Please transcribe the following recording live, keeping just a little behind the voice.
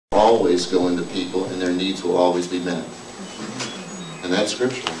always go into people and their needs will always be met. And that's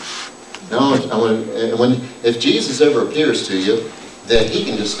scriptural. Now, if Jesus ever appears to you, then he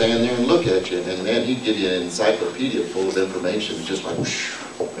can just stand there and look at you, and man, he'd give you an encyclopedia full of information, just like whoosh.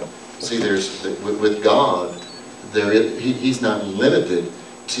 See, with God, he's not limited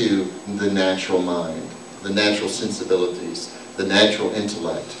to the natural mind, the natural sensibilities, the natural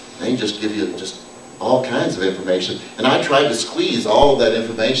intellect. And he just give you just all kinds of information. And I tried to squeeze all of that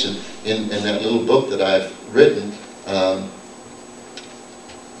information in that little book that I've written,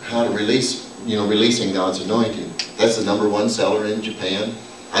 how to releasing God's anointing. That's the #1 seller in Japan.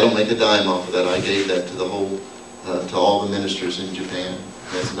 I don't make a dime off of that. I gave that to to all the ministers in Japan.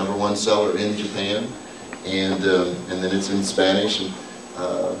 That's the #1 seller in Japan, and then it's in Spanish, and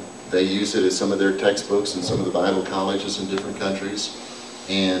they use it as some of their textbooks in some of the Bible colleges in different countries.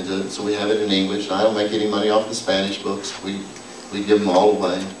 And so we have it in English. And I don't make any money off the Spanish books. We give them all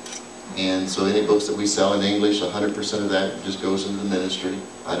away. And so any books that we sell in English, 100% of that just goes into the ministry.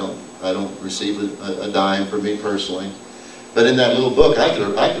 I don't receive a dime for me personally. But in that little book, I could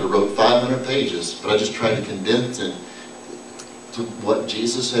have wrote 500 pages, but I just tried to condense it to what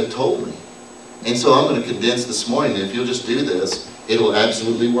Jesus had told me. And so I'm going to condense this morning, and if you'll just do this, it'll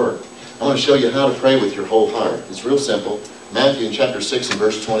absolutely work. I want to show you how to pray with your whole heart. It's real simple. Matthew in chapter 6 and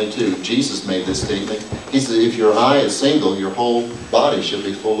verse 22, Jesus made this statement. He said, if your eye is single, your whole body should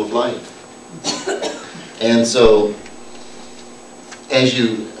be full of light. And so,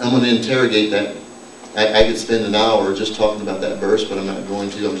 I'm going to interrogate that. I could spend an hour just talking about that verse, but I'm not going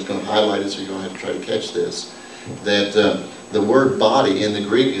to. I'm just going to highlight it so you don't have to try to catch this. That the word body in the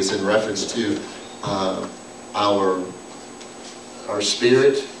Greek is in reference to our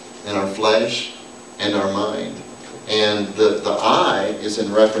spirit and our flesh and our mind. And the eye is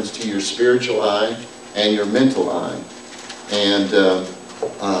in reference to your spiritual eye and your mental eye. And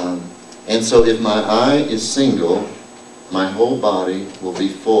so if my eye is single, my whole body will be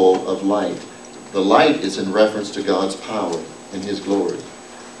full of light. The light is in reference to God's power and His glory.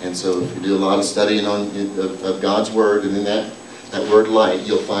 And so if you do a lot of studying of God's Word, and in that word light,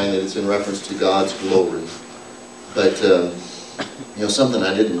 you'll find that it's in reference to God's glory. But, something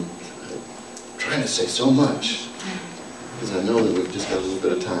I'm trying to say so much, because I know that we've just got a little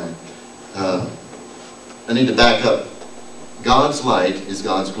bit of time. I need to back up. God's light is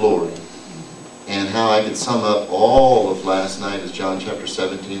God's glory. And how I could sum up all of last night is John chapter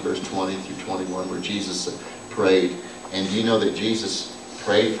 17, verse 20 through 21, where Jesus prayed. And do you know that Jesus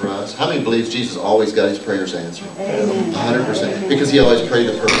prayed for us? How many believes Jesus always got his prayers answered? 100%. Because he always prayed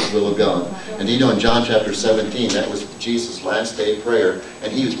the perfect will of God. And do you know in John chapter 17, that was Jesus' last day prayer,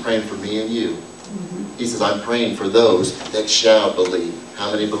 and he was praying for me and you. He says, I'm praying for those that shall believe.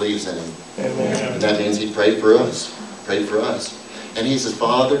 How many believes in him? Amen. And that means he prayed for us. Prayed for us. And he says,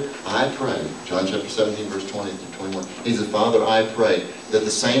 Father, I pray, John chapter 17, verse 20 through 21, he says, Father, I pray that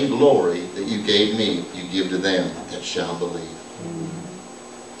the same glory that you gave me, you give to them that shall believe.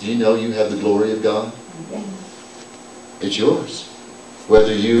 Do you know you have the glory of God? It's yours.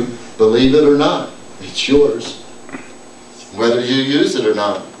 Whether you believe it or not, it's yours. Whether you use it or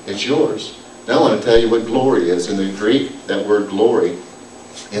not, it's yours. Now I want to tell you what glory is. In the Greek, that word glory,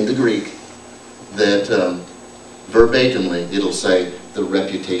 in the Greek, that verbatimly it'll say the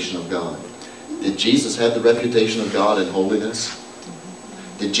reputation of God. Did Jesus have the reputation of God in holiness?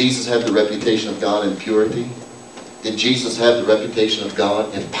 Did Jesus have the reputation of God in purity? Did Jesus have the reputation of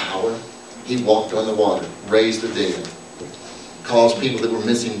God in power? He walked on the water, raised the dead, caused people that were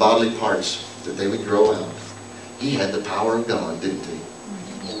missing bodily parts that they would grow out. He had the power of God, didn't he?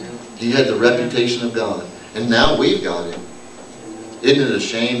 He had the reputation of God. And now we've got him. Isn't it a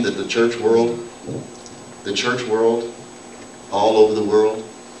shame that the church world all over the world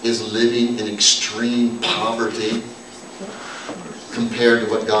is living in extreme poverty compared to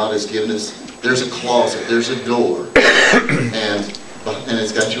what God has given us? There's a closet, there's a door, and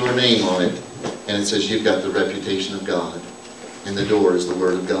it's got your name on it, and it says you've got the reputation of God, and the door is the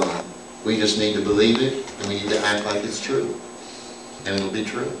Word of God. We just need to believe it, and we need to act like it's true, and it'll be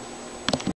true.